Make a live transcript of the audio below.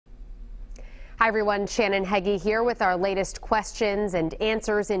Hi everyone, Shannon Hegy here with our latest questions and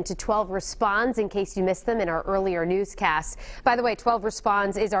answers into 12 Responds in case you missed them in our earlier newscasts. By the way, 12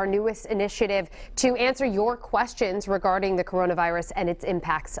 Responds is our newest initiative to answer your questions regarding the coronavirus and its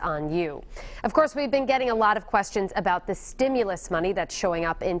impacts on you. Of course, we've been getting a lot of questions about the stimulus money that's showing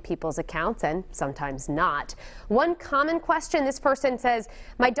up in people's accounts and sometimes not. One common question, this person says,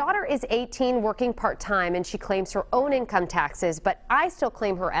 my daughter is 18 working part-time and she claims her own income taxes, but I still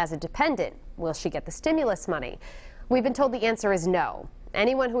claim her as a dependent. Will she get the stimulus money? We've been told the answer is no.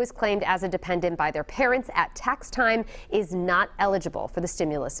 Anyone who is claimed as a dependent by their parents at tax time is not eligible for the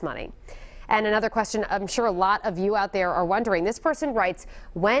stimulus money. And another question I'm sure a lot of you out there are wondering. This person writes,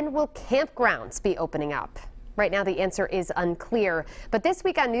 when will campgrounds be opening up? Right now, the answer is unclear. But this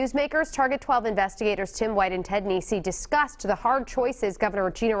week on Newsmakers, Target 12 investigators Tim White and Ted Nesi discussed the hard choices Governor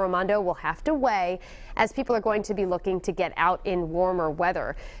Gina Raimondo will have to weigh as people are going to be looking to get out in warmer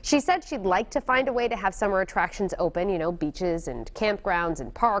weather. She said she'd like to find a way to have summer attractions open, you know, beaches and campgrounds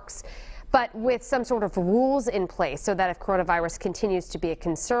and parks, but with some sort of rules in place so that if coronavirus continues to be a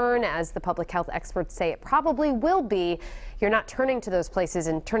concern, as the public health experts say it probably will be, you're not turning to those places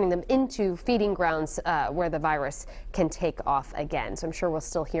and turning them into feeding grounds where the virus can take off again. So I'm sure we'll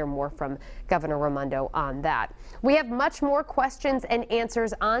still hear more from Governor Raimondo on that. We have much more questions and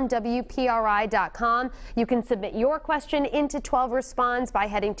answers on WPRI.com. You can submit your question into 12 Responds by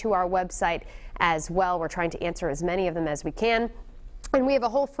heading to our website as well. We're trying to answer as many of them as we can. And we have a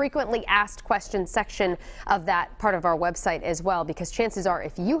whole frequently asked questions section of that part of our website as well, because chances are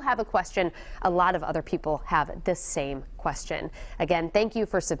if you have a question, a lot of other people have the same question. Again, thank you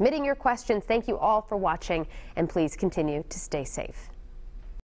for submitting your questions. Thank you all for watching, and please continue to stay safe.